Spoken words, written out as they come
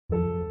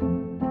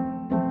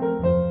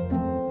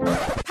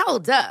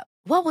Hold up.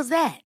 What was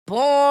that?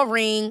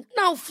 Boring.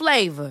 No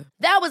flavor.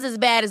 That was as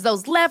bad as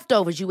those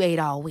leftovers you ate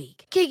all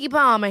week. Keke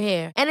Palmer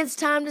here, and it's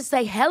time to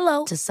say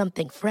hello to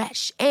something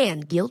fresh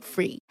and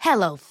guilt-free.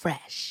 Hello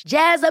Fresh.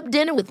 Jazz up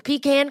dinner with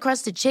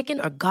pecan-crusted chicken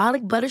or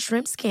garlic butter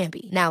shrimp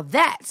scampi. Now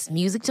that's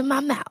music to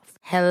my mouth.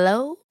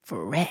 Hello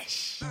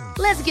Fresh.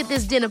 Let's get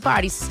this dinner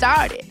party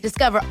started.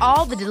 Discover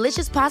all the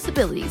delicious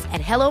possibilities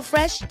at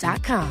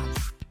hellofresh.com.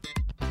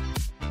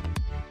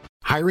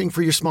 Hiring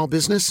for your small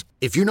business?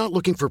 If you're not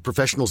looking for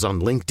professionals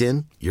on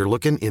LinkedIn, you're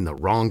looking in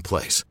the wrong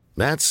place.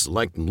 That's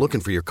like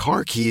looking for your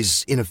car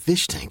keys in a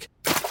fish tank.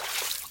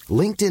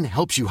 LinkedIn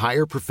helps you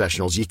hire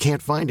professionals you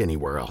can't find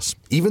anywhere else,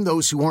 even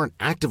those who aren't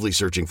actively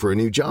searching for a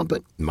new job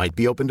but might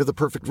be open to the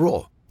perfect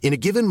role. In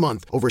a given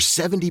month, over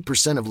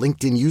 70% of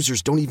LinkedIn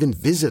users don't even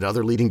visit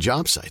other leading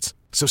job sites.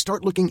 So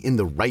start looking in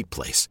the right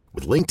place.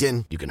 With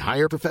LinkedIn, you can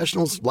hire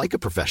professionals like a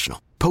professional.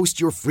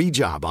 Post your free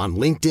job on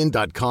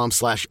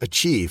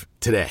linkedin.com/achieve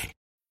today.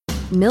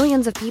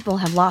 Millions of people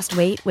have lost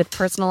weight with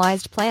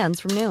personalized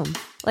plans from Noom.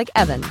 Like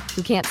Evan,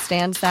 who can't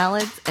stand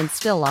salads and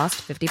still lost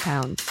 50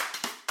 pounds.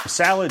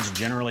 Salads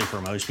generally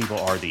for most people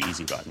are the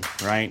easy button,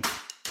 right?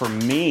 For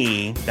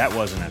me, that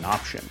wasn't an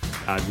option.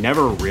 I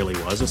never really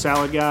was a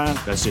salad guy.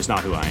 That's just not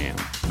who I am.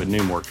 But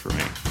Noom worked for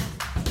me.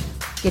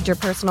 Get your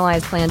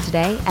personalized plan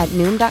today at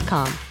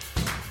Noom.com.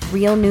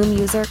 Real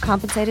Noom user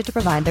compensated to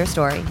provide their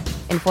story.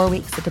 In 4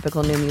 weeks, the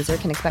typical Noom user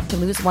can expect to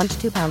lose 1 to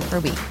 2 pounds per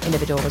week.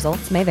 Individual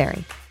results may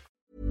vary.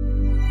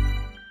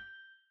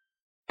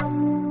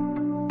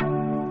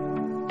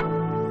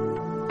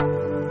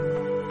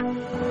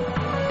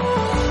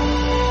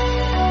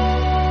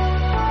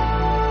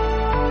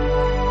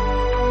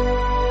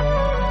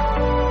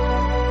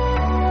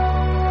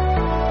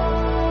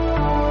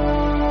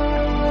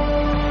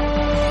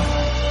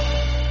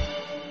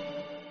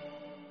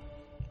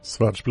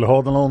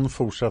 Svärdsbladen,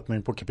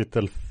 fortsättning på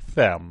kapitel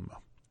 5.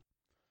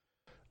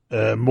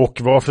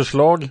 Mock var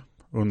förslag?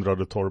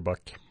 Undrade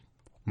Torrbak.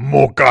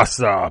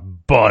 Mokassa,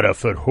 bara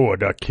för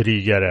hårda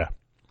krigare.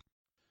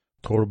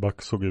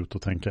 Torrbak såg ut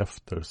att tänka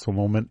efter, som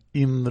om en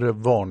inre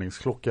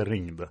varningsklocka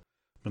ringde.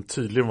 Men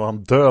tydligen var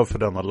han döv för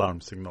denna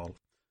larmsignal.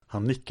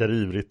 Han nickade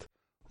ivrigt.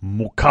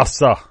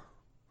 Mokassa!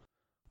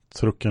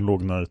 Trucken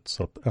låg nöjt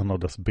så att en av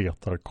dess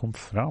betar kom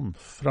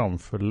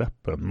framför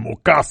läppen.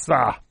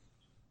 Mokassa!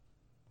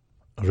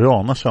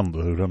 Rihanna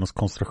kände hur hennes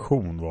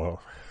koncentration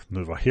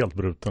nu var helt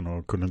bruten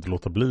och kunde inte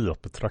låta bli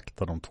att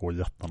betrakta de två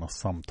jättarnas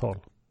samtal.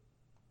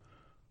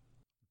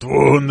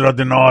 200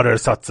 dinarer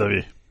satsar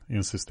vi,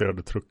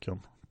 insisterade trucken.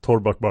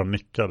 Torrbak bara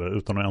nickade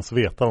utan att ens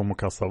veta vad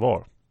Mokassa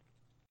var.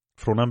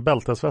 Från en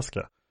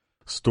bältesväska,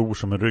 stor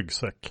som en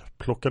ryggsäck,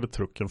 plockade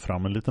trucken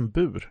fram en liten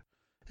bur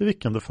i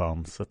vilken det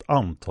fanns ett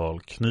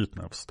antal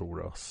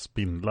knytnävsstora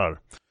spindlar.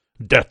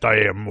 Detta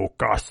är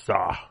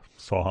Mokassa,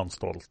 sa han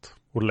stolt.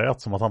 Och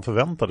lät som att han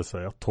förväntade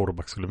sig att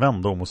Torrbak skulle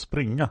vända om och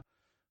springa,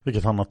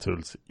 vilket han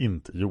naturligtvis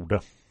inte gjorde.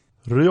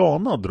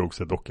 Rihanna drog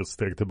sig dock ett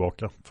steg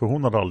tillbaka, för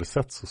hon hade aldrig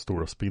sett så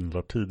stora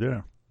spindlar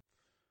tidigare.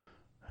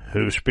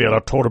 Hur spelar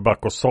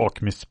Torrbak och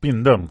sak med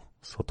spindeln,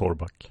 sa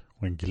Torrbak,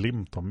 och en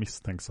glimt av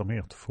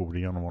misstänksamhet for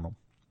igenom honom.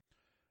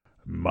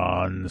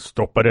 Man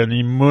stoppar den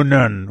i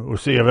munnen och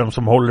ser vem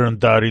som håller den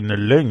där inne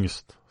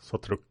längst, sa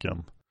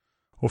trucken,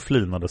 och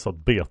flinade så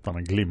att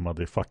betarna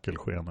glimmade i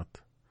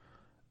fackelskenet.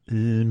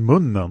 I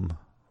munnen,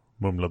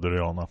 mumlade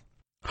Rihanna.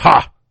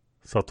 Ha!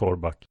 Sa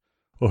Torrbak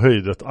och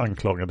höjde ett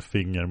anklagande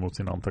finger mot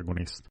sin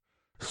antagonist.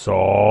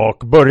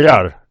 Sak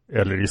börjar,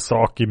 eller i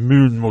sak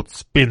immun mot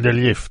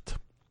spindelgift.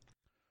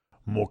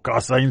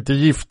 Mokassa är inte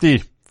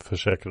giftig,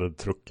 försäkrade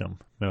trucken,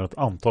 medan ett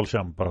antal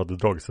kämpar hade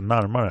dragit sig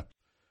närmare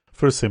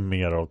för att se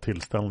mer av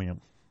tillställningen.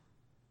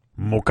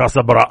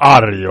 Mokassa bara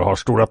arg och har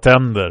stora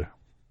tänder.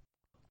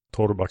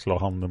 Torrbak la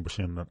handen på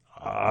kinden.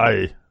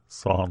 Aj,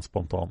 sa han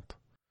spontant.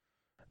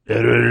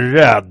 Är du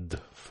rädd?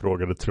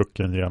 Frågade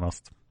trucken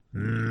genast.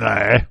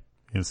 Nej,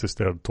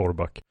 insisterade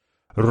Torrbak.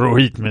 Ro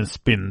hit med en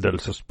spindel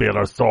så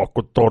spelar sak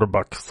och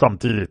Torrbak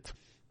samtidigt.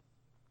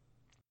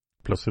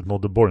 Plötsligt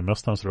nådde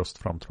borgmästarens röst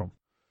fram till dem.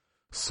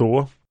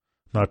 Så,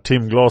 när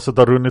timglaset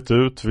har runnit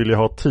ut vill jag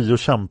ha 10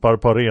 kämpar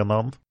på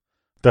arenan.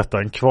 Detta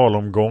är en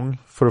kvalomgång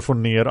för att få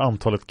ner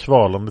antalet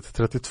kvalande till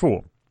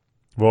 32.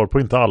 Varpå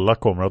inte alla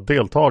kommer att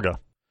deltaga.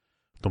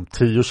 De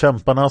 10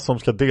 kämparna som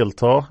ska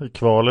delta i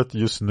kvalet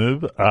just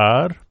nu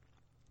är...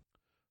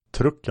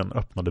 Trucken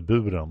öppnade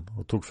buren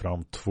och tog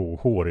fram 2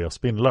 håriga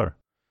spindlar.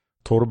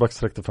 Torrbak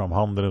sträckte fram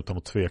handen utan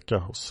att tveka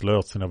och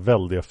slöt sina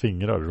väldiga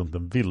fingrar runt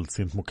en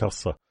vildsint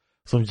Mokassa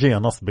som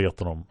genast bet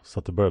honom så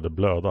att det började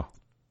blöda.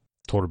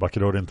 Torrbak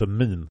rörde inte en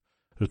min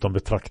utan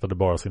betraktade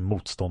bara sin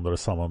motståndare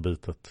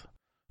sammanbitet.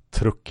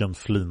 Trucken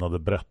flinade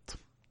brett.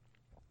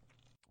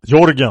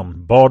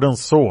 Jorgen,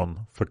 bardens son,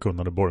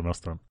 förkunnade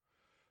borgmästaren.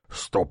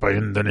 Stoppa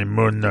in den i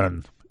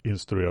munnen,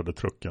 instruerade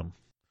trucken.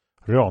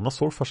 Rihanna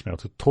såg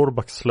fascinerat hur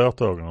Torrbak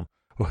slöt ögonen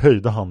och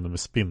höjde handen med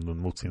spindeln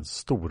mot sin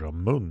stora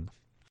mun.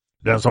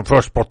 Den som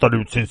först spottade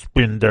ut sin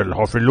spindel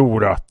har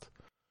förlorat,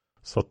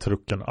 sa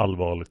trucken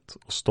allvarligt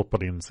och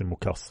stoppade in sin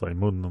Mokassa i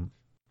munnen.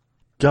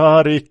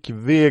 Garik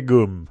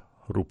Vegum,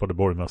 ropade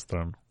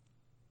borgmästaren.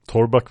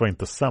 Torback var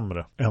inte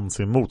sämre än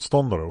sin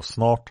motståndare och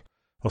snart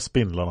var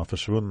spindlarna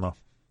försvunna.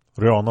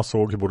 Rihanna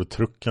såg hur både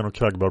trucken och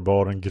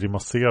kraggbarbaren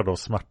grimaserade av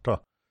smärta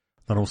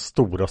när de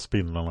stora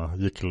spindlarna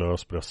gick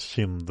lös på deras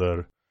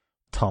kinder,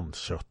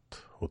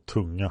 tandkött och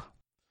tunga.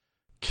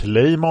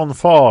 Claymon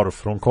far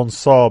från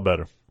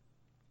Konsaber.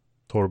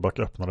 Torback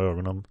öppnade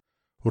ögonen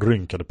och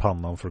rynkade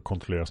pannan för att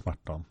kontrollera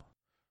smärtan.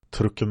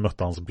 Trucken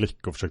mötte hans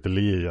blick och försökte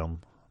le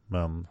igen,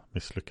 men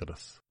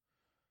misslyckades.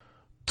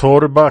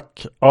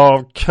 Torback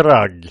av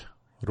Kragg,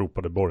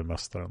 ropade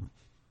borgmästaren.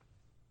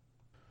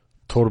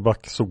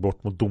 Torback såg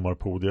bort mot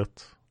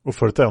domarpodiet och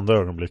för ett enda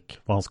ögonblick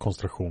var hans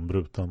koncentration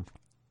bruten.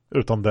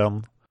 Utan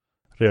den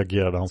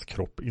reagerade hans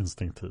kropp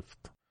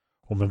instinktivt.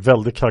 Om en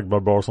väldig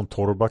kraggbarbar som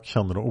Torback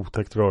kände någon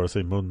otäckt rörelse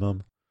i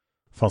munnen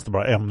fanns det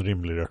bara en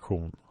rimlig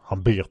reaktion.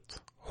 Han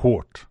bet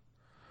hårt.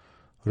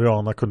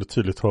 Rihanna kunde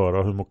tydligt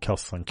höra hur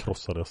mokassan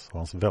krossades av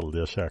hans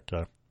väldiga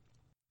käkar.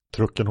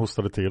 Trucken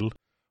hostade till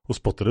och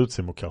spottade ut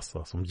sin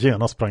mokassa som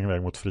genast sprang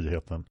iväg mot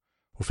friheten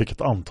och fick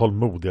ett antal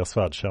modiga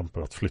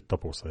svärdkämpar att flytta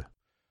på sig.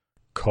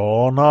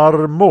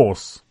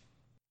 Kanarmås!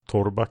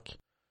 Torback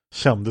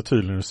kände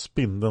tydligen hur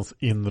spindelns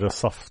inre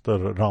safter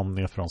rann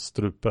ner för hans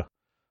strupe.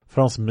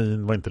 För hans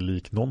min var inte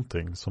lik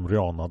någonting som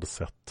Rihanna hade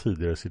sett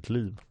tidigare i sitt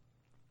liv.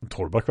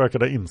 Torback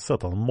verkade ha insett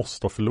att han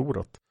måste ha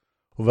förlorat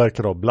och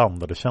verkade ha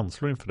blandade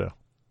känslor inför det.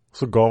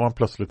 Så gav han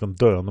plötsligt en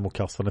döende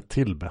mokassan ett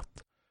till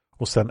bett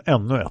och sen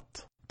ännu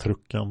ett.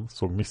 Trucken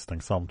såg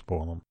misstänksamt på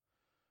honom.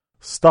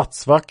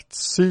 Statsvakt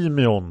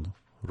Simeon,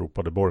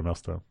 ropade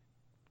borgmästaren.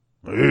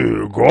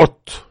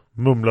 Gott,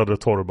 mumlade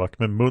Torback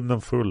med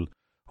munnen full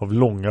av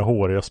långa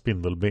håriga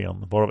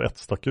spindelben, varav ett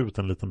stack ut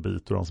en liten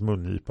bit ur hans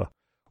mungipa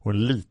och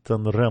en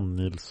liten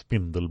rännil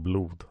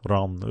spindelblod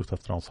rann ut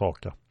efter hans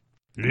haka.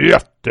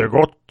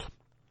 Jättegott!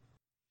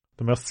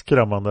 Det mest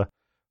skrämmande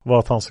var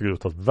att han såg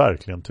ut att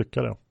verkligen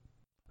tycka det.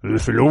 Vi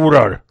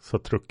förlorar, sa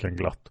trucken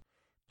glatt.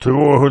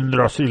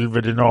 200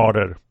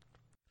 silverdinarer.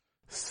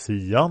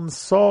 Sian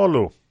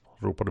Salo,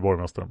 ropade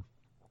borgmästaren.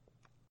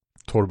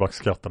 Torback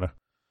skrattade.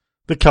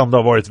 Det kan det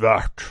ha varit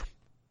värt.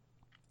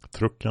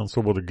 Trucken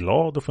såg både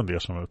glad och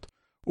fundersam ut.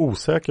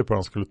 Osäker på hur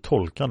han skulle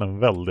tolka den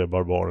väldiga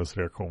barbarens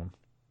reaktion.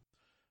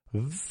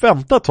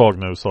 Vänta ett tag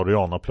nu, sa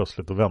Rihanna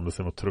plötsligt och vände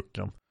sig mot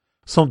trucken.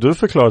 Som du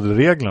förklarade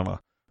reglerna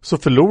så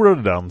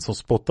förlorade den som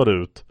spottade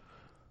ut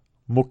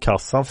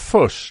mokassan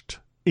först.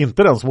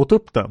 Inte den som åt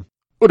upp den.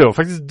 Och det var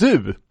faktiskt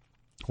du.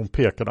 Hon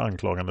pekade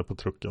anklagande på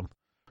trucken.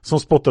 Som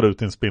spottade ut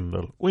din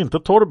spindel. Och inte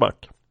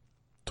Torback.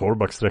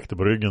 Torback sträckte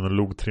på ryggen och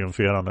log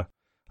triumferande.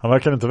 Han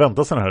verkade inte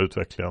vänta sig den här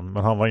utvecklingen.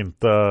 Men han var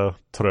inte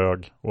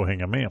trög att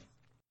hänga med.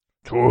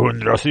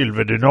 200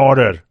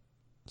 silverdinarer,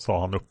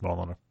 sa han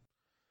uppmanande.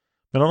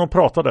 Medan de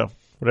pratade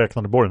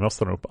räknade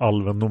borgmästaren upp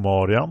alven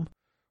Nomarian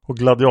och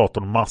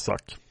gladiatorn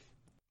Massak.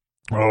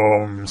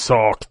 Om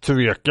sak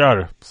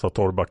tvekar, sa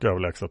Torback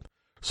överlägset,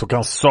 så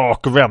kan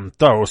sak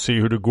vänta och se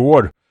hur det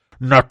går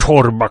när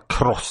Torback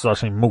krossar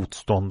sin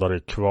motståndare i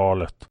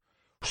kvalet.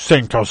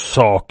 Sen kan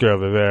sak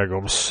överväga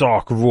om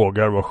sak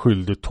vågar vara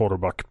skyldig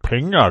Torback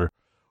pengar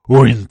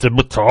och inte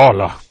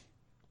betala.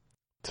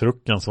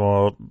 Trucken, som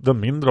var den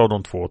mindre av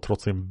de två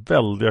trots sin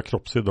väldiga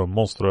kroppshydda och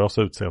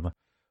monstruösa utseende,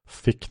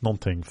 fick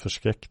någonting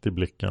förskräckt i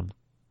blicken.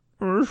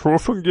 Så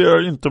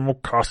fungerar inte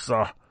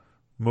mokassa,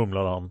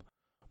 mumlade han.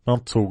 Men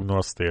han tog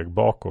några steg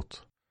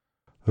bakåt.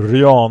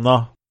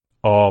 Rihanna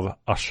av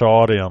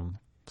Asharien,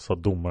 sa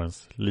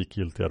domarens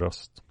likgiltiga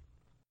röst.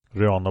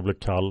 Rihanna blev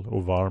kall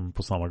och varm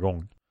på samma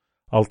gång.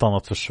 Allt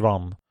annat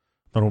försvann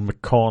när hon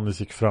mekaniskt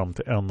gick fram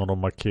till en av de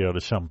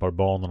markerade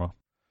kämparbanorna.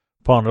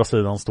 På andra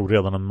sidan stod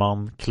redan en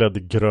man klädd i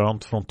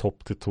grönt från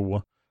topp till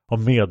tå, av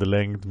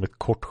medellängd med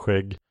kort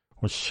skägg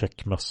och en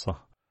käck mössa.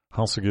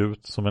 Han såg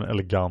ut som en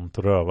elegant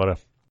rövare.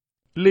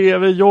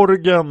 Leve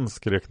Jorgen,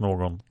 skrek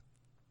någon.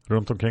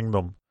 Runt omkring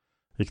dem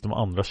gick de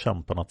andra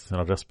kämparna till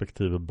sina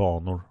respektive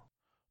banor.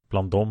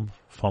 Bland dem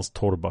fanns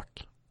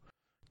Torback.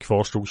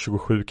 Kvar stod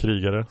 27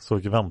 krigare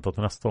som fick vänta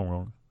till nästa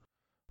omgång.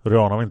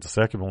 Rihanna var inte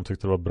säker på om hon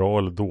tyckte det var bra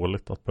eller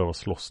dåligt att behöva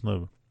slåss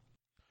nu.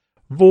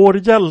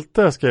 Vår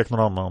hjälte, skrek någon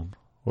annan.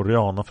 Och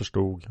Rihanna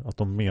förstod att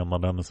de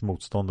menade hennes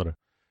motståndare.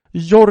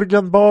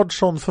 Jorgen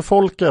Bardsson för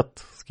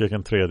folket, skrek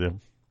en tredje.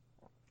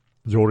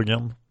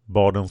 Jorgen,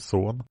 Bardens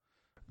son,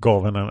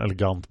 gav henne en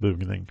elegant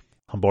bugning.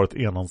 Han bar ett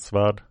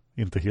enhandsvärd,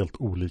 inte helt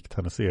olikt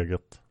hennes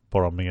eget,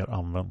 bara mer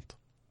använt.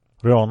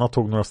 Rihanna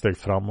tog några steg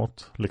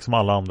framåt, liksom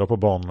alla andra på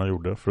banorna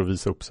gjorde, för att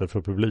visa upp sig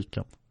för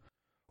publiken.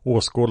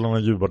 Åskådarna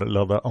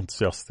jublade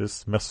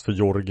entusiastiskt, mest för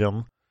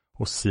Jorgen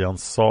och Sian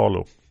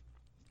Salo.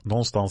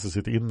 Någonstans i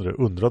sitt inre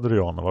undrade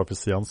Rihanna varför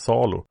Sian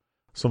Salo,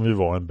 som ju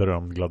var en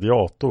berömd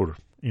gladiator,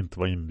 inte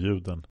var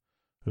inbjuden,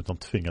 utan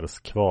tvingades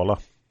kvala.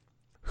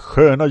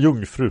 Sköna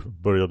jungfru,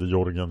 började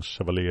Jorgen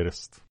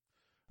chevaleriskt.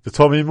 Det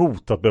tar mig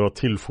emot att behöva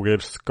tillfoga er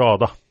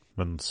skada,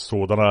 men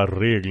sådana är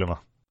reglerna.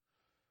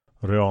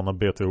 Rihanna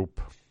bet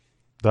ihop.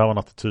 Det här var en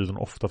attityd hon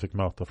ofta fick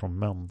möta från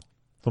män.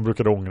 De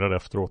brukade ångra det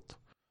efteråt.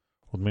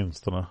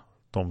 Åtminstone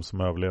de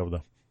som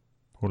överlevde.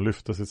 Hon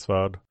lyfte sitt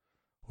svärd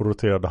och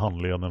roterade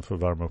handleden för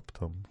att värma upp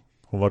den.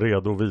 Hon var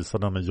redo att visa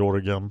denne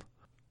Jorgen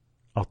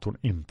att hon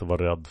inte var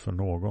rädd för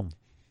någon.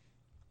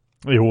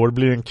 I år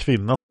blir en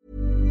kvinna.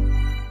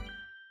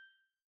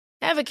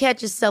 Ever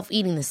catch yourself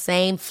eating the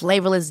same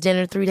flavorless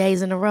dinner 3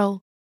 days in a row?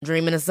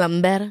 Dreaming of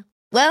something better?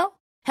 Well,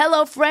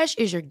 HelloFresh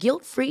is your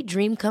guilt-free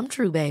dream come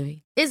true,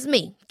 baby. It's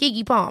me,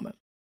 Keke Palmer.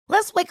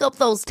 Let's wake up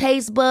those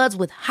taste buds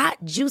with hot,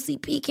 juicy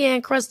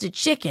pecan-crusted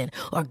chicken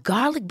or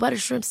garlic butter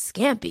shrimp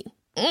scampi.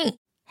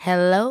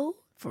 Hello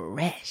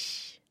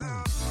Fresh.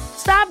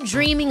 Stop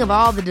dreaming of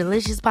all the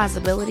delicious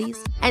possibilities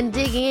and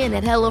dig in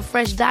at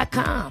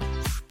HelloFresh.com.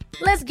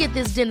 Let's get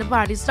this dinner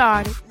party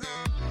started.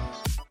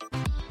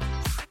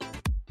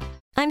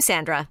 I'm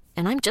Sandra,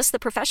 and I'm just the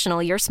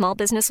professional your small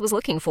business was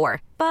looking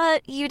for.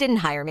 But you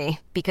didn't hire me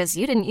because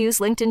you didn't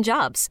use LinkedIn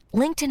Jobs.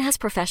 LinkedIn has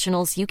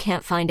professionals you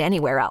can't find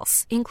anywhere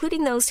else,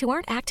 including those who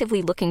aren't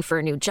actively looking for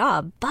a new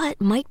job,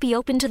 but might be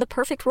open to the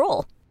perfect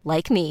role,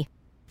 like me.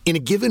 In a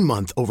given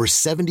month, over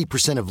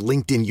 70% of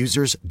LinkedIn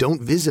users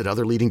don't visit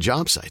other leading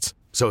job sites.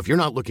 So if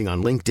you're not looking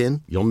on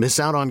LinkedIn, you'll miss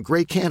out on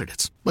great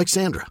candidates like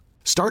Sandra.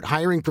 Start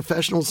hiring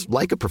professionals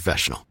like a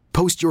professional.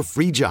 Post your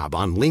free job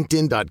on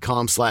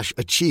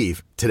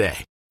linkedin.com/achieve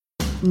today.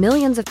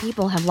 Millions of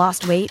people have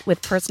lost weight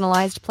with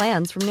personalized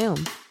plans from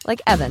Noom.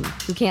 Like Evan,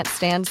 who can't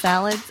stand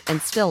salads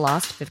and still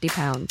lost 50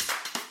 pounds.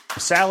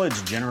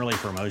 Salads generally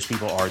for most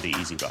people are the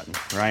easy button,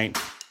 right?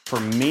 For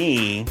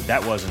me,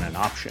 that wasn't an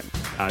option.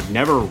 I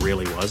never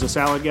really was a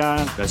salad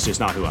guy. That's just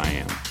not who I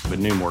am. But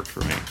Noom worked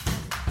for me.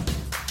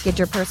 Get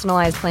your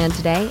personalized plan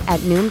today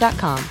at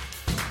Noom.com.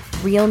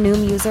 Real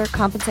Noom user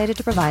compensated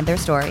to provide their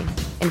story.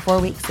 In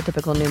 4 weeks, the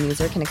typical Noom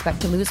user can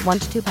expect to lose 1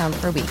 to 2 pounds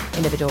per week.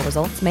 Individual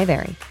results may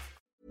vary.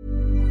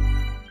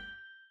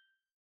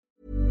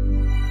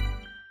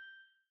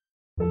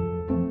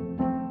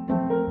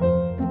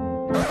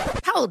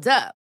 Hold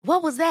up.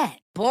 What was that?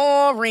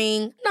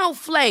 Boring. No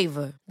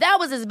flavor. That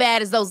was as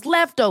bad as those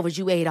leftovers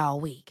you ate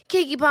all week.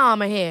 Keke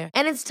Palmer here,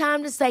 and it's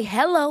time to say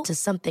hello to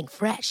something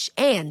fresh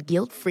and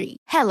guilt-free.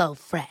 Hello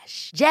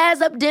Fresh.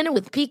 Jazz up dinner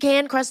with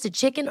pecan-crusted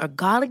chicken or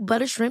garlic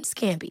butter shrimp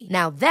scampi.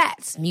 Now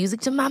that's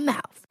music to my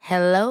mouth.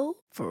 Hello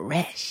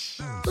Fresh.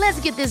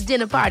 Let's get this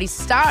dinner party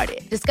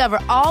started. Discover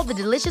all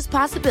the delicious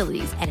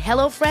possibilities at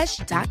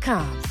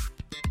HelloFresh.com.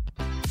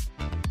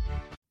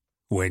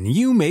 When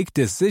you make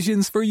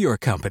decisions for your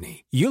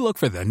company, you look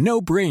for the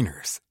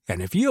no-brainers.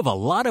 And if you have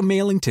a lot of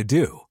mailing to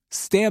do,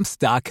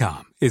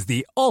 Stamps.com is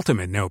the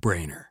ultimate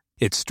no-brainer.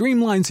 It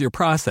streamlines your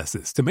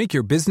processes to make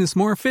your business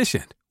more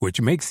efficient,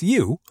 which makes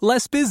you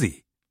less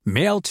busy.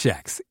 Mail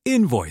checks,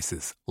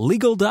 invoices,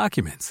 legal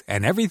documents,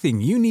 and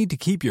everything you need to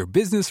keep your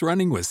business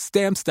running with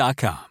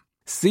Stamps.com.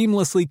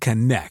 Seamlessly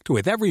connect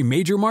with every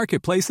major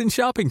marketplace and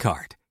shopping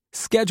cart.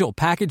 Schedule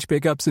package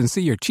pickups and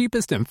see your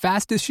cheapest and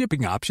fastest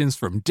shipping options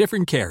from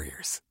different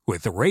carriers.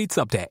 With rates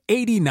up to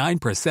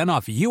 89%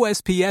 off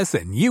USPS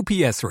and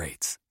UPS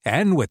rates.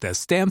 And with the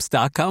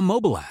Stamps.com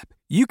mobile app,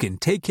 you can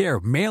take care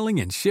of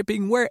mailing and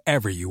shipping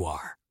wherever you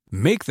are.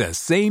 Make the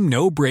same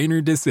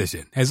no-brainer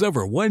decision as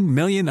over 1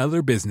 million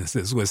other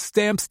businesses with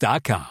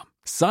Stamps.com.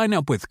 Sign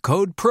up with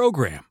code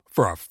PROGRAM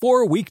for a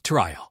 4-week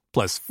trial,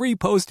 plus free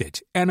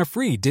postage and a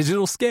free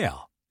digital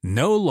scale.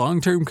 No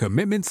long-term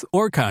commitments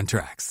or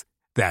contracts.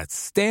 That's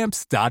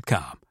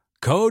Stamps.com.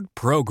 Code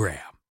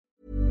PROGRAM.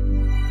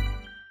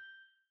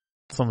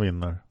 Som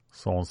vinner,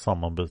 sa hon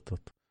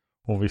sammanbitet.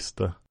 Hon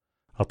visste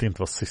att det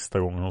inte var sista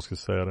gången hon skulle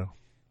säga det.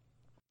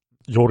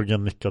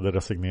 Jorgen nickade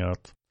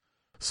resignerat.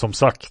 Som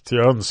sagt,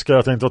 jag önskar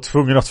att jag inte var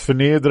tvungen att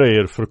förnedra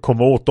er för att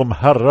komma åt de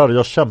herrar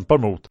jag kämpar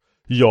mot.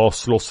 Jag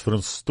slåss för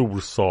en stor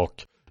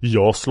sak.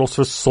 Jag slåss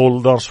för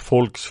Soldans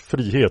folks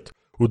frihet.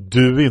 Och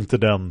du är inte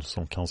den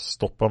som kan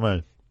stoppa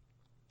mig.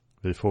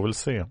 Vi får väl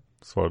se,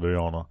 svarade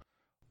Rihanna,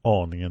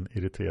 aningen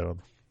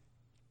irriterad.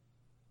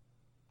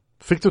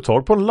 Fick du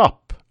tag på en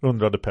lapp?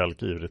 Undrade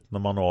Pelk ivrigt när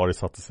Manuari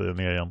satte sig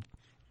ner igen.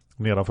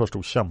 Nedanför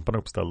stod kämparna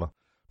uppställda.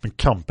 Men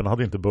kampen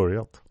hade inte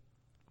börjat.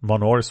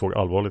 Manuari såg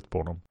allvarligt på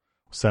honom.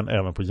 Och sen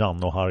även på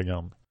Janne och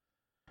Hargan.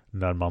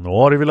 När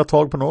Manuari vill ha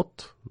tag på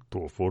något,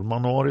 då får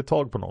Manuari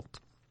tag på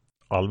något.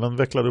 Alven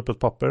vecklade upp ett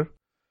papper,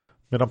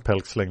 medan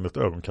Pelk slängde ett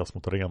ögonkast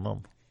mot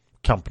arenan.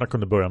 Kamperna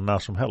kunde börja när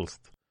som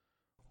helst.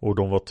 Och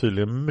de var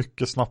tydligen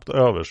mycket snabbt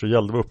över, så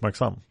gällde att vara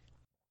uppmärksam.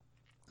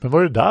 Men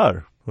vad är det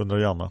där?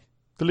 Undrade Janne.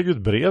 Det ligger ett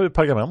brev i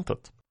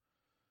pergamentet.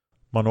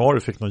 Manuari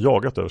fick något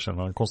jagat över sig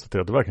när han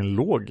konstaterade att det verkligen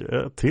låg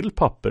till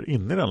papper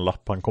inne i den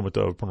lapp han kommit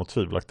över på något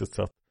tvivelaktigt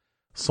sätt.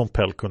 Som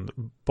Pelk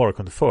bara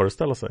kunde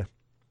föreställa sig.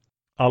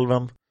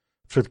 Alven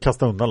försökte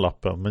kasta undan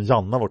lappen, men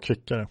Janna var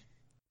kvickare.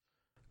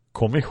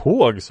 Kom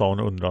ihåg, sa hon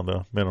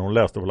undrande medan hon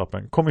läste på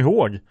lappen. Kom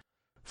ihåg,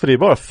 för det är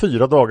bara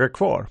 4 dagar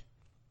kvar.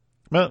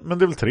 Men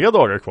det är väl 3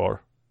 dagar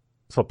kvar,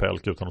 sa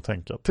Pelk utan att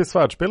tänka. Till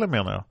svärdspelen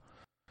menar jag.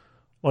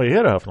 Vad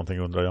är det här för någonting,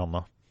 undrar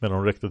Janna, medan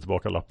hon räckte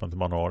tillbaka lappen till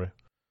Manuari.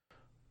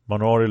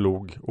 Manuari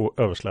log och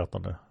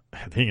överslätande.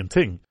 Det är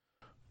ingenting.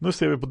 Nu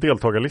ser vi på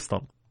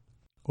deltagarlistan.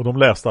 Och de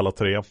läste alla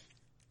 3,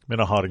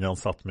 medan Hargan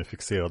satt med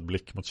fixerad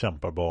blick mot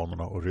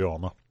kämparbanorna och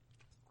Rihanna.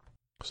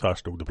 Så här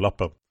stod det på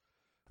lappen.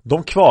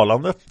 De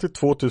kvalande till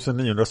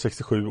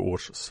 2967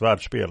 års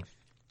svärdspel.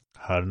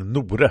 Herr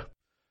Nore,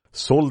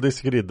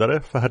 soldisk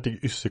riddare för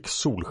hertig Yssik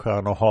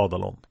Solstjärna och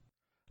Hadalon.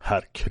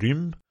 Herr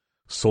Krym,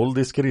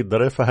 soldisk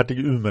riddare för hertig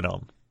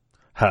Umeran.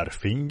 Herr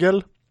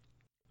Fingel,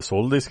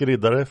 soldisk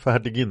riddare för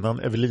hertiginnan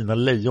Evelina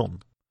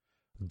Lejon.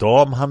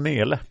 Dam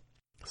Hanele,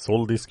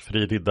 soldisk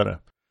fri riddare.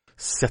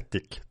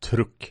 Setik,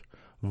 truck,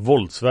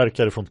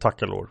 våldsverkare från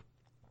Takalor.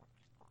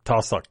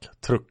 Tasak,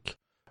 truck,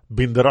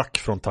 Binderak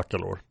från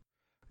Takalor.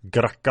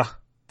 Gracka,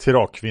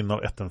 tirakvinna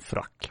av ätten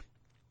Frack.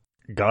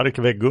 Garik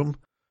Veggum,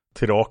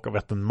 tirak av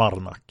ätten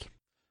Marnak.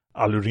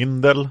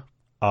 Alurindel,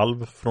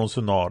 alv från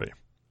Sunari.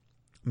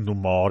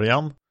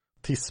 Nomarian,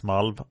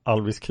 Tismalv,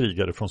 alvis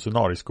krigare från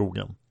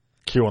Sunariskogen.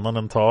 Kionan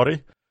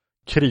Entari,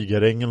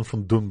 krigarängeln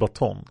från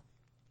Dunbaton.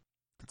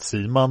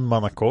 Tsiman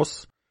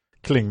Manakos,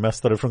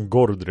 klingmästare från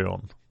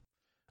Gordrion.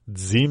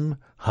 Dzim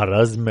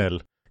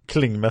Harazmel,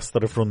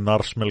 klingmästare från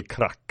Narshmel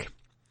Krak.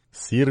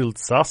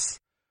 Siriltsas,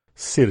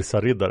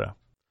 Sirsa-riddare.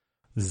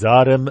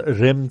 Zarem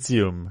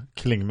Remtium,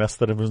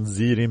 klingmästare från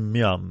Zirim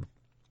Mian.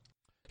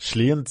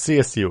 Shlien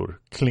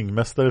Tsesior,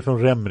 klingmästare från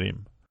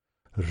Remrim.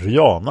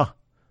 Riana,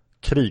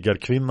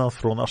 krigarkvinna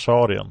från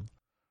Asharien.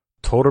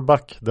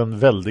 Torbak den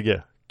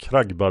väldige,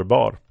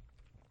 kraggbarbar.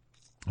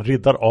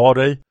 Riddar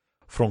Arej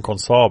från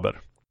Konsaber.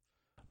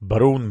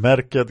 Baron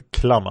Merked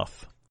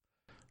Klamath.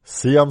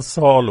 Sian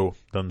Salo,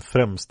 den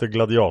främste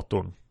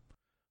gladiatorn.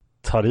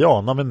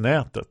 Tariana med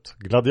nätet,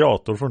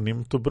 gladiator från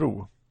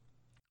Nimtobro.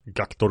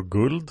 Gaktor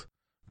Guld,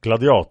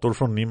 gladiator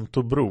från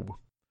Nimtobro.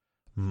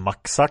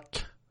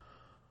 Maxak,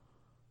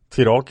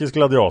 tirakisk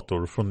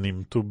gladiator från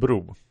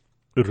Nimtobro.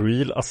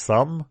 Ruil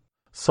Assam,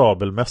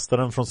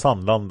 sabelmästaren från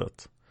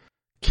Sandlandet.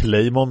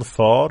 Claymon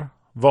Far,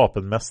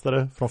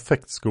 vapenmästare från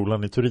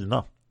fäktskolan i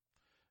Turina.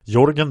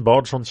 Jorgen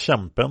Bardsson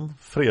Kämpen,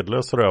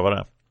 fredlös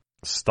rövare.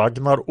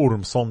 Stagnar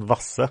Ormsson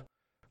Vasse,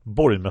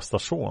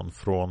 borgmästarson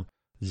från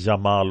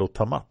Jamal och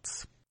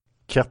Tamats.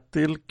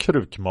 Kettil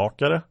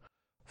krukmakare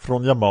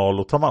från Jamal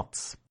och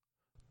Tamats.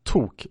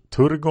 Tok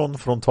Turgon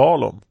från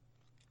Talon.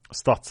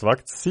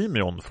 Statsvakt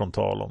Simeon från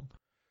Talon.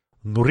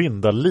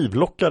 Norinda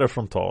livlockare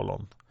från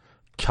Talon.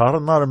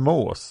 Karnar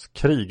Mås,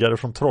 krigare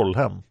från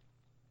Trollhem.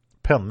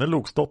 Penne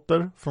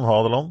Loksdotter från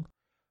Hadalon.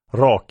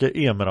 Rake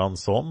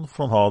Emeransson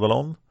från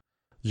Hadalon.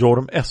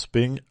 Jorm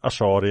Esping,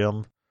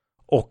 Asharien.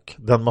 Och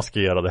den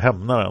maskerade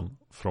hämnaren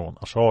från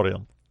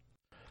Asharien.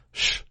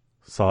 Shh,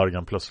 sa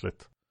Hargan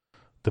plötsligt.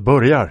 Det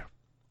börjar.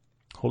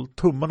 Håll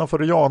tummarna för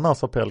Riana,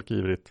 sa Pelk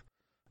ivrigt.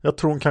 Jag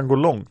tror hon kan gå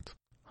långt.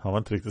 Han var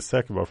inte riktigt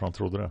säker varför han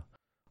trodde det.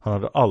 Han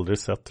hade aldrig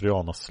sett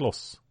Riana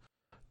slåss.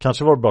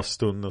 Kanske var det bara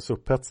stundens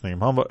upphetsning,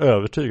 men han var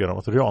övertygad om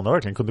att Riana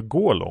verkligen kunde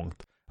gå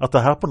långt. Att det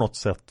här på något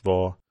sätt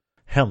var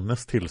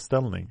hennes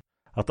tillställning.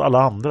 Att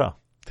alla andra,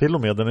 till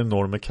och med den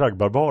enorme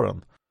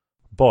kraggbarbaren,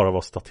 bara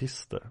var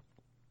statister.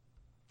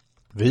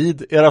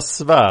 Vid era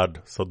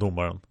svärd, sa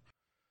domaren.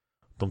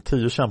 De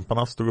 10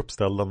 kämparna stod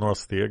uppställda några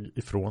steg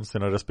ifrån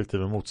sina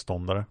respektive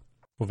motståndare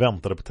och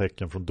väntade på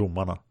tecken från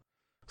domarna.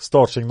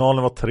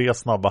 Startsignalen var 3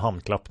 snabba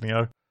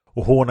handklappningar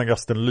och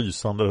Hornagast den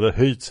lysande hade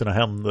höjt sina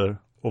händer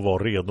och var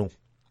redo.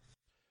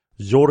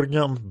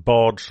 Jorgen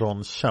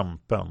Bardsson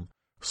Kämpen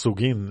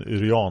såg in i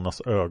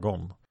Rianas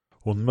ögon.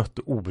 Hon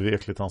mötte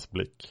obevekligt hans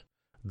blick.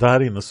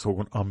 Där inne såg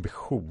hon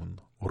ambition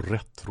och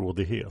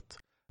rättrådighet.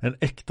 En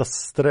äkta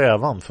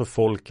strävan för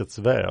folkets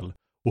väl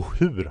och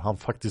hur han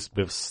faktiskt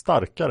blev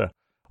starkare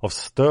av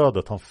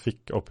stödet han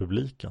fick av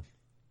publiken.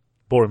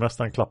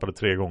 Borgmästaren klappade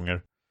 3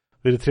 gånger.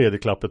 Vid det 3:e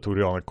klappet tog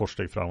Riana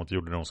korssteg framåt och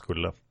gjorde det hon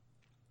skulle.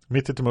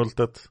 Mitt i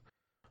tumultet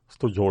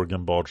stod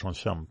Jorgen Bardsson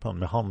Kämpen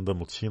med handen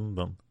mot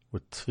kinden och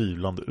ett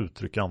tvivlande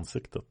uttryck i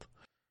ansiktet.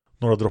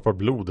 Några droppar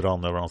blod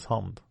rann över hans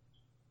hand.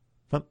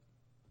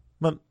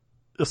 Men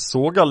jag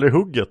såg aldrig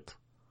hugget,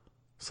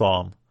 sa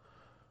han.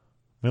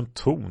 Med en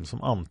ton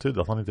som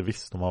antydde att han inte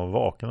visste om han var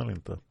vaken eller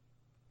inte.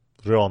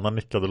 Riana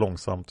nickade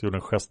långsamt och gjorde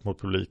en gest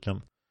mot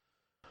publiken.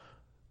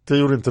 Det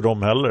gjorde inte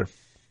de heller.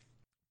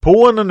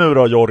 På henne nu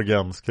då,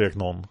 Jorgen, skrek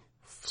någon,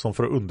 som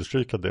för att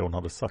understryka det hon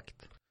hade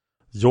sagt.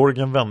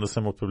 Jorgen vände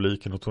sig mot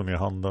publiken och tog ner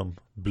handen.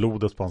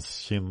 Blodet på hans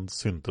kind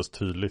syntes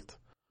tydligt.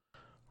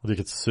 Och det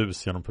gick ett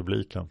sus genom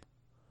publiken.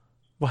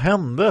 Vad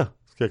hände?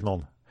 Skrek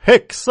någon.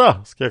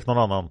 Häxa! Skrek någon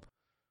annan.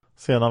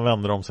 Sedan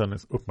vände de sin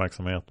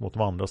uppmärksamhet mot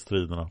de andra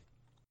striderna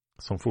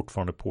som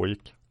fortfarande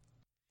pågick.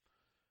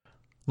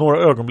 Några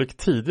ögonblick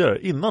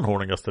tidigare, innan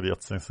Hornagast hade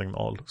gett sin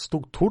signal,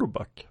 stod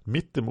Torbak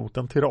mitt emot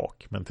en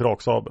tirak med en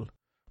tiraksabel.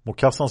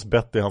 Mokassans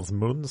bett i hans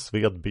mun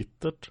sved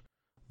bittert,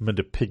 men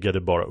det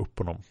piggade bara upp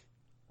honom.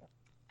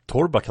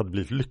 Torbak hade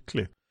blivit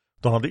lycklig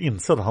då han hade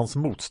insett att hans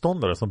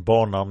motståndare som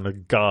bar namnet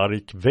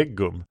Garik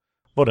Veggum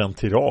var den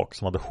tirak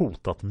som hade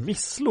hotat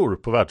misslor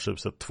på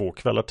värdshuset 2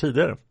 kvällar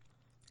tidigare.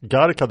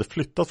 Garik hade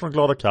flyttat från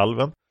Glada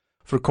Kalven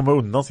för att komma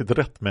undan sitt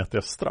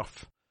rättmätiga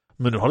straff.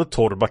 Men nu hade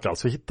Torbak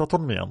alltså hittat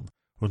honom igen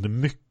under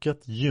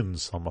mycket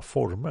gynnsamma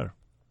former.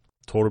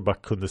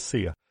 Torbak kunde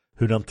se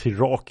hur den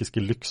tirakiske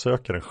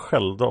lycksökaren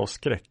skällde av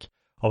skräck.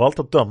 Av allt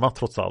att döma,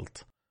 trots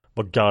allt,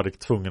 var Garik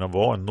tvungen att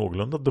vara en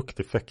någorlunda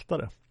duktig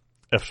fäktare,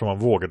 eftersom han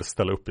vågade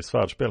ställa upp i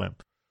svärdspelen.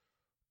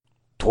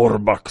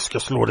 Torback ska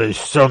slå dig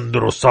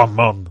sönder och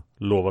samman,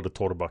 lovade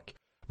Torback.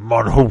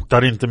 Man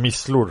hotar inte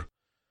misslor.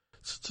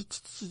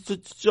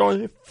 Jag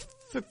är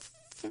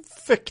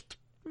fäktmästare,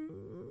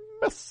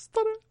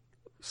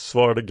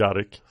 svarade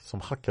Garik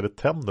som hackade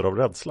tänder av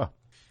rädsla.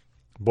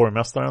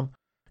 Borgmästaren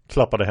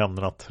klappade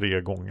händerna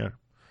 3 gånger.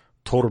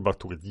 Torback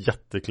tog ett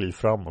jättekliv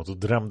framåt och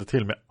drämde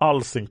till med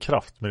all sin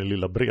kraft med det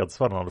lilla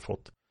bredsvärd han hade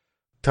fått.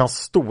 Till hans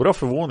stora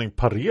förvåning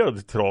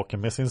parerade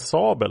Tiraken med sin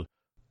sabel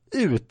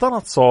utan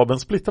att sabeln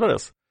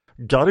splittrades.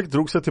 Garik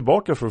drog sig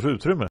tillbaka för att få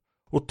utrymme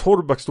och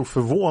Torback stod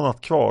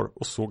förvånat kvar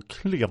och såg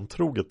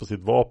klentroget på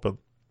sitt vapen.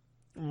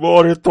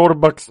 Var är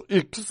Torbacks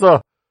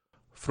yxa?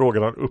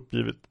 Frågade han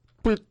uppgivet.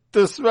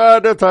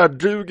 Pyttesvärdet här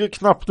duger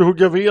knappt att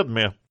hugga ved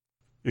med.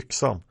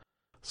 Yxan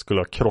skulle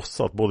ha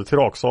krossat både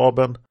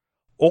Tiraksabeln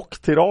och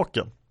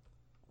Tiraken.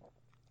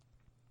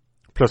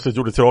 Plötsligt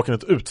gjorde Tiraken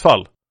ett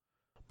utfall.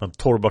 Men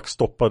Torback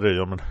stoppade det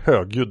genom en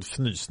högljudd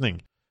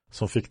fnysning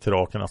som fick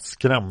Tiraken att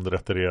skrämd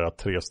retirera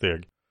 3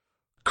 steg.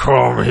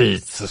 Kom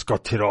hit så ska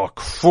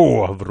Tirak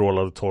få,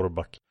 vrålade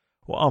Torback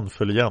och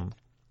anföll igen.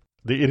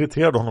 Det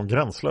irriterade honom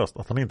gränslöst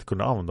att han inte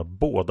kunde använda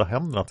båda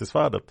händerna till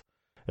svärdet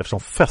eftersom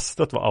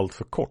fästet var allt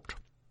för kort.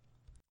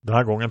 Den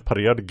här gången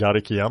parerade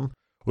Garik igen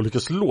och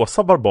lyckades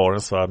låsa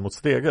barbarens svärd mot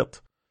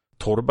steget.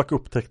 Torback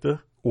upptäckte,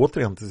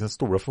 återigen till sin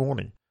stora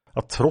förvåning,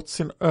 att trots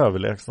sin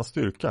överlägsna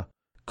styrka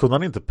kunde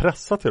han inte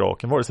pressa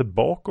Tiraken vare sig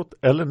bakåt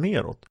eller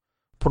neråt.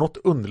 På något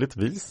underligt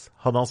vis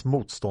hade hans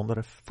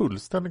motståndare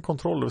fullständig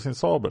kontroll över sin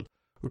sabel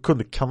och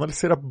kunde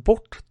kanalisera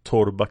bort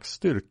Torbacks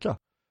styrka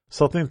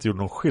så att det inte gjorde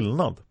någon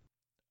skillnad.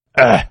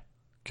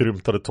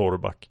 Grymtade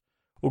Torback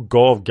och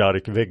gav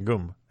Garik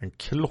Veggum en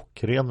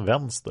klockren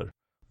vänster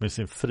med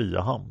sin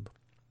fria hand.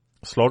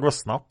 Slag var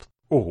snabbt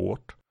och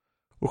hårt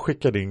och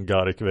skickade in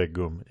Garik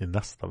Veggum i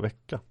nästa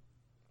vecka.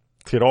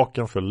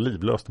 Tiraken föll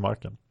livlöst i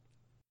marken.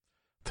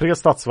 3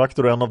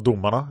 statsvakter och en av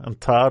domarna, en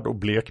tärd och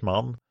blek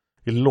man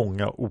i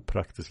långa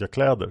opraktiska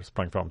kläder,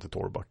 sprang fram till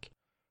Torback.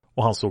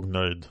 Och han såg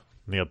nöjd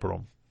ned på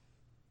dem.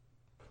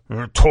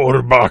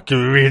 Torback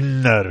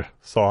vinner,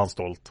 sa han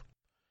stolt.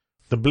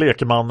 Den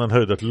bleke mannen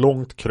höjde ett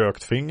långt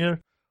krökt finger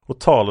och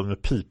talade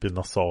med pipig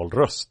nasal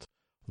röst.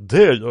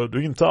 Det gör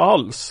du inte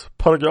alls.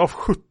 Paragraf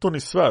 17 i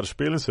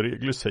svärdspelens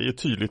regler säger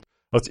tydligt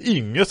att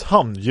inget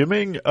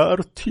handgemäng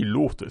är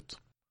tillåtet.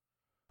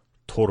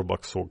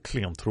 Torback såg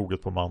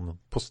klentroget på mannen,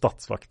 på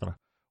statsvakterna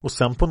och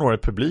sen på några i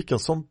publiken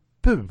som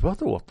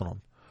buade åt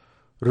honom.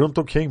 Runt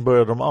omkring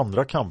började de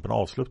andra kamperna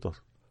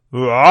avslutas.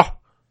 Va?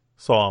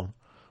 Sa han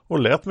och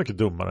lät mycket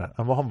dummare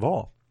än vad han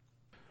var.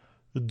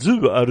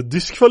 Du är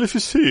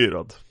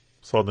diskvalificerad,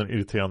 sa den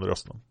irriterande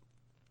rösten.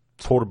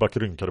 Torback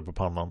rynkade på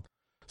pannan.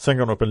 Sen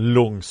gav han upp en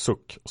lång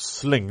suck och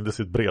slängde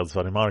sitt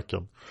bredsvärd i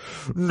marken.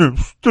 Nu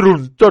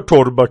struntar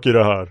Torback i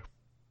det här.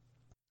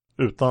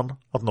 Utan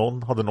att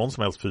någon hade någon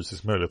som helst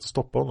fysisk möjlighet att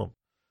stoppa honom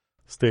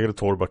stegade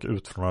Torback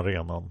ut från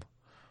arenan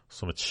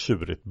som ett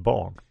tjurigt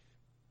barn.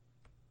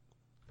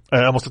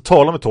 Jag måste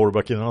tala med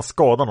Torback innan han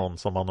skadar någon,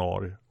 som han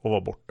arg och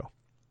var borta.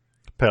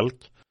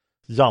 Pelk,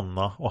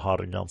 Janna och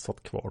Hargan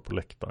satt kvar på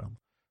läktaren,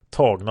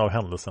 tagna av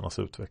händelsernas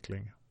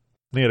utveckling.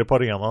 Nere på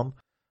arenan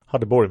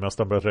hade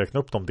borgmästaren börjat räkna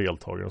upp de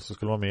deltagare som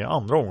skulle vara med i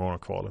andra omgången av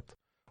kvalet.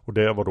 Och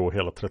det var då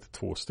hela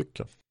 32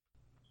 stycken.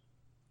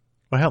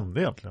 Vad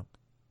hände egentligen?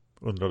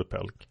 Undrade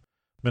Pelk.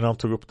 Men han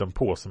tog upp den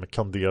påse med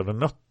kanderade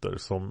nötter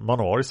som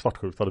Manari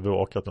svartsjukt hade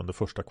bevakat under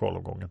första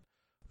kvalomgången.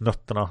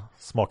 Nötterna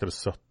smakade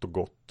sött och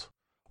gott.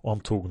 Och han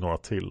tog några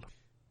till.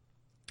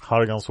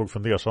 Hargan såg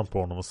fundersam på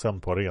honom och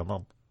sen på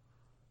arenan.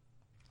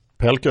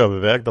 Pelk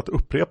övervägde att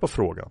upprepa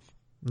frågan.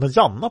 När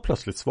Janna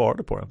plötsligt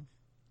svarade på den.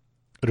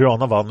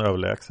 Rihanna vann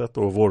överlägset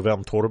och vår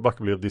vän Torback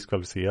blev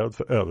diskvalificerad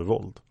för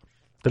övervåld.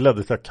 Det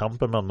ledde till att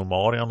kampen mellan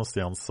Nomarian och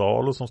Stian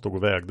Salo som stod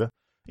och vägde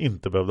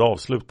inte behövde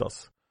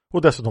avslutas.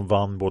 Och dessutom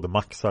vann både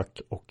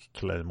Maxak och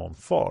Claymon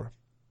Far.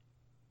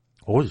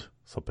 Oj,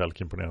 sa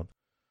Pelk imponerad.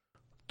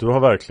 Du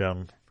har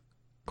verkligen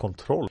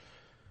kontroll.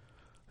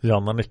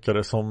 Janna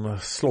nickade. Som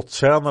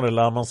slottstjänare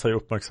lär man sig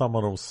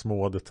uppmärksamma de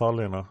små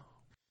detaljerna.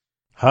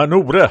 Herr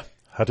Nore,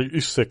 herr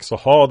Yssex och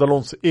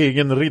Hadalons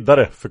egen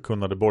riddare,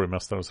 förkunnade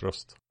borgmästarens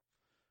röst.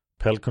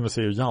 Pelk kunde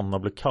se hur Janna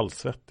blev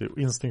kallsvettig och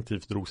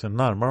instinktivt drog sig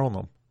närmare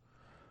honom.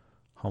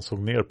 Han såg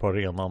ner på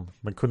arenan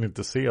men kunde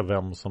inte se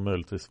vem som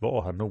möjligtvis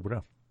var herr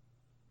Nore.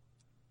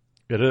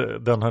 Är det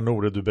den här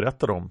Nore du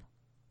berättade om?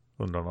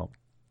 Undrade han.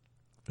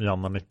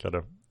 Janna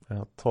nickade.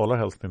 Jag talar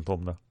helst inte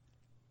om det.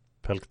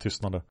 Pelk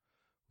tystnade.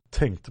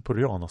 Tänkte på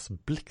Rianas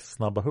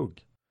blixtsnabba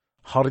hugg.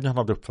 Hargan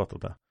hade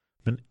uppfattat det.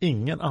 Men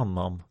ingen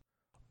annan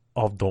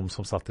av dem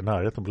som satt i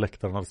närheten på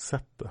läktaren hade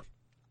sett det.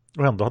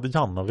 Och ändå hade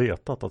Janna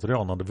vetat att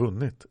Riana hade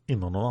vunnit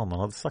innan någon annan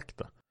hade sagt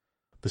det.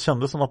 Det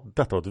kändes som att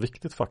detta var ett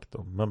viktigt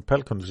faktum. Men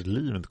Pelk kunde sitt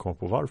liv inte komma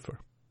på varför.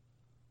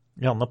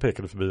 Janna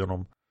pekade förbi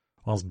honom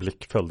och hans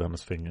blick följde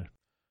hennes finger.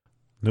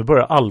 Nu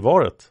börjar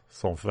allvaret,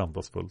 sa hon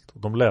förväntansfullt.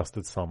 Och de läste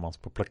tillsammans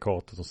på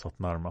plakatet som satt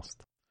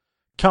närmast.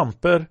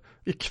 Kamper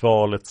i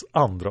kvalets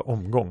andra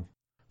omgång.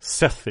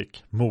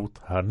 Sethik mot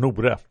herr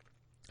Nore.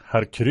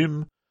 Herr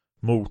Krym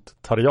mot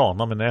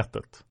Tariana med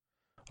nätet.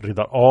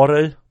 Riddar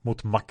Arej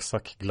mot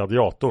Maxak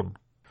Gladiatorn.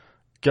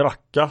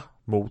 Gracka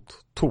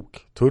mot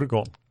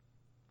Tok-Turgon.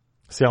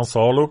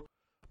 Siansalo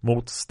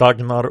mot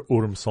Stagnar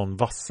Ormsson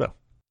Vasse.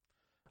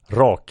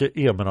 Rake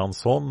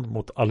Emeransson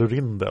mot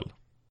Alurindel.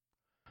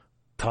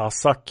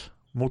 Tasak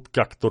mot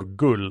Gaktor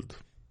Guld.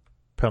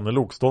 Penne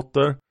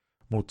Loksdotter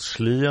mot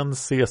Schlien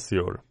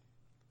Cesior.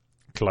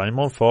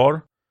 Klaimon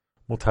Far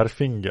mot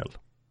Herfingel.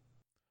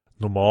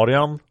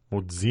 Nomarian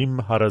mot Zim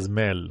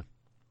Harazmel.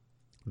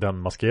 Den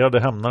maskerade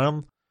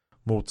hämnaren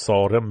mot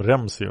Sarem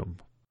Remsium.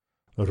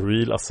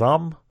 Ruil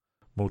Assam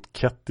mot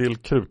Kettil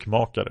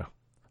Krukmakare.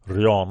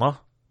 Riana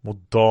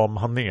mot Dam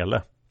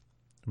Hanele.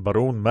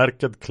 Baron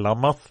Merked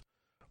Klamath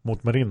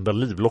mot Merinda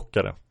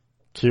Livlockare.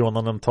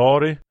 Kiona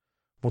Nentari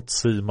mot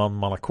Siman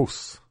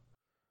Manakos.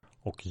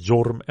 Och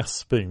Jorm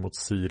Esping mot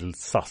Cyril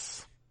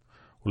Sass.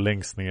 Och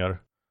längst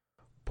ner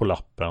på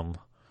lappen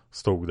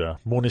stod det: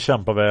 må ni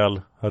kämpa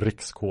väl,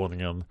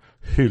 rikskonungen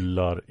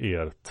hyllar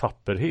er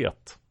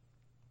tapperhet.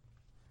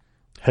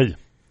 Hej,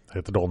 jag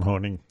heter Dan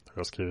Hörning. Jag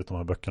har skrivit de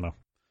här böckerna.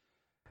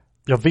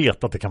 Jag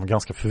vet att det kan vara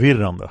ganska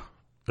förvirrande.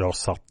 Jag har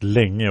satt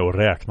länge och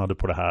räknade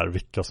på det här,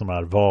 vilka som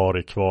är var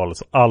i kvalet.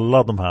 Så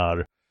alla de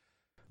här,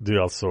 det är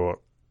alltså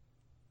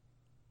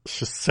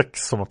 26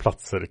 som har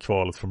platser i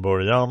kvalet från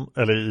början,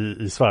 eller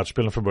i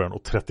svärdspelen från början,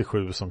 och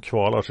 37 som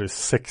kvalar. Så det är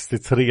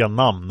 63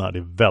 namn. Det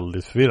är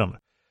väldigt förvirrande.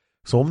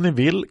 Så om ni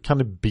vill kan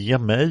ni be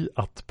mig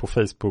att på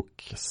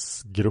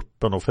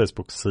Facebookgruppen och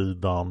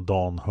Facebook-sidan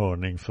Dan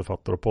Hörning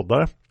författare och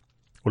poddare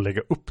och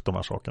lägga upp de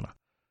här sakerna.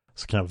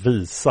 Så kan jag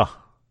visa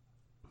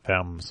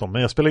vem som...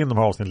 Men jag spelar in de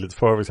här avsnitten lite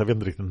förväg, så jag vet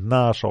inte riktigt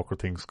när saker och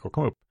ting ska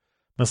komma upp.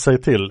 Men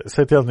säg till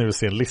att ni vill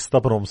se en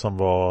lista på de som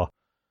var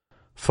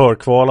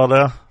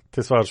förkvalade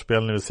till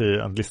svärdspel. Ni vill se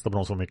en lista på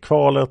de som är i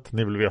kvalet.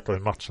 Ni vill veta hur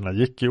matcherna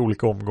gick i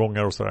olika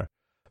omgångar och sådär.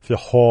 För jag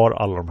har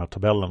alla de här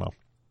tabellerna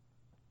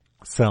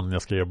sen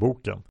jag skrev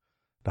boken.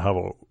 Det här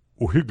var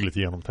ohyggligt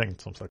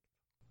genomtänkt, som sagt.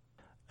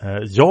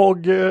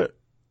 Jag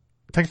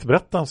tänkte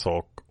berätta en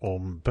sak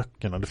om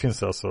böckerna. Det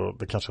finns alltså,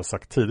 det kanske jag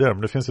sagt tidigare,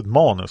 men det finns ett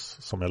manus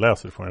som jag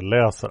läser ifrån. Jag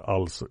läser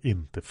alltså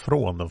inte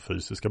från den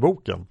fysiska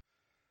boken.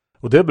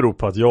 Och det beror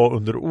på att jag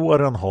under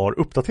åren har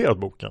uppdaterat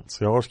boken.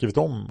 Så jag har skrivit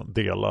om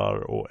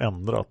delar och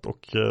ändrat.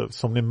 Och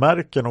som ni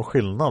märker någon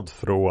skillnad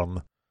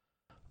från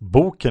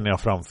boken jag har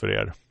framför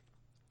er,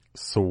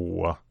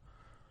 så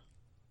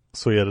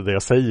är det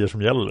jag säger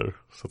som gäller,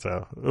 så att säga.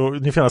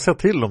 Och ni får gärna säga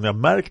till om ni har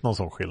märkt någon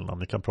sån skillnad.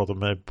 Ni kan prata med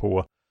mig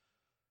på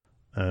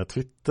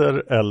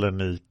Twitter, eller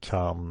ni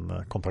kan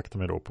kontakta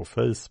mig då på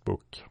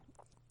Facebook.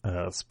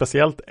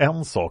 Speciellt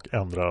en sak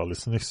ändrade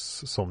alldeles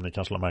nyss, som ni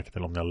kanske har märkt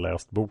till om ni har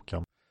läst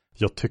boken.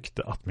 Jag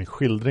tyckte att min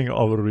skildring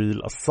av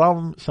Ruil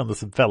Assam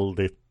kändes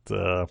väldigt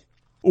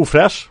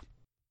ofräsch,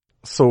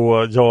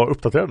 så jag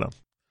uppdaterade den.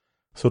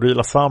 Så Ruil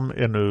Assam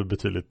är nu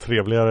betydligt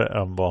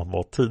trevligare än vad han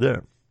var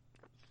tidigare.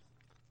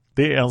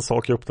 Det är en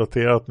sak jag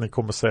uppdaterat. Ni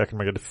kommer säkert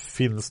märka att det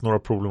finns några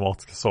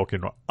problematiska saker i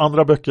några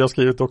andra böcker jag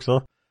skrivit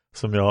också,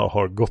 som jag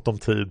har gott om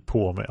tid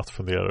på mig att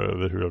fundera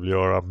över hur jag vill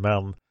göra.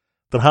 Men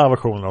den här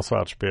versionen av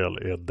svärdspel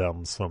är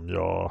den som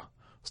jag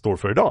står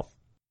för idag,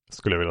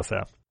 skulle jag vilja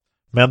säga.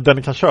 Men den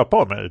ni kan köpa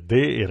av mig,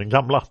 det är den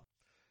gamla.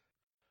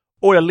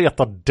 Och jag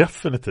letar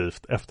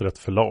definitivt efter ett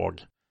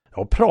förlag. Jag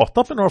har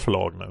pratat med några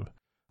förlag nu,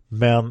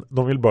 men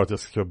de vill bara att jag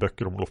ska skriva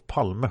böcker om Olof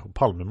Palme och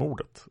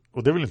Palmemordet.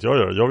 Och det vill inte jag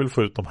göra. Jag vill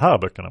få ut de här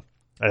böckerna.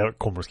 Jag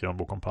kommer att skriva en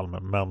bok om Palme,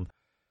 men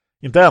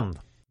inte än.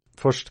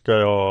 Först ska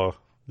jag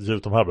ge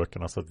ut de här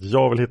böckerna, så att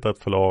jag vill hitta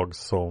ett förlag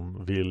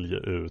som vill ge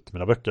ut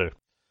mina böcker.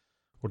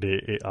 Och det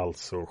är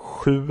alltså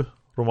 7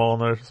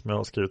 romaner som jag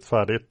har skrivit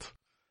färdigt,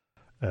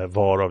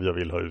 varav jag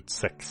vill ha ut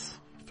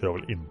 6. För jag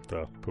vill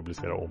inte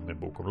publicera om min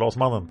bok om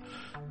Lasmannen.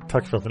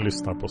 Tack för att ni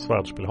lyssnar på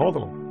Svärdspel. Ha det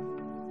långt.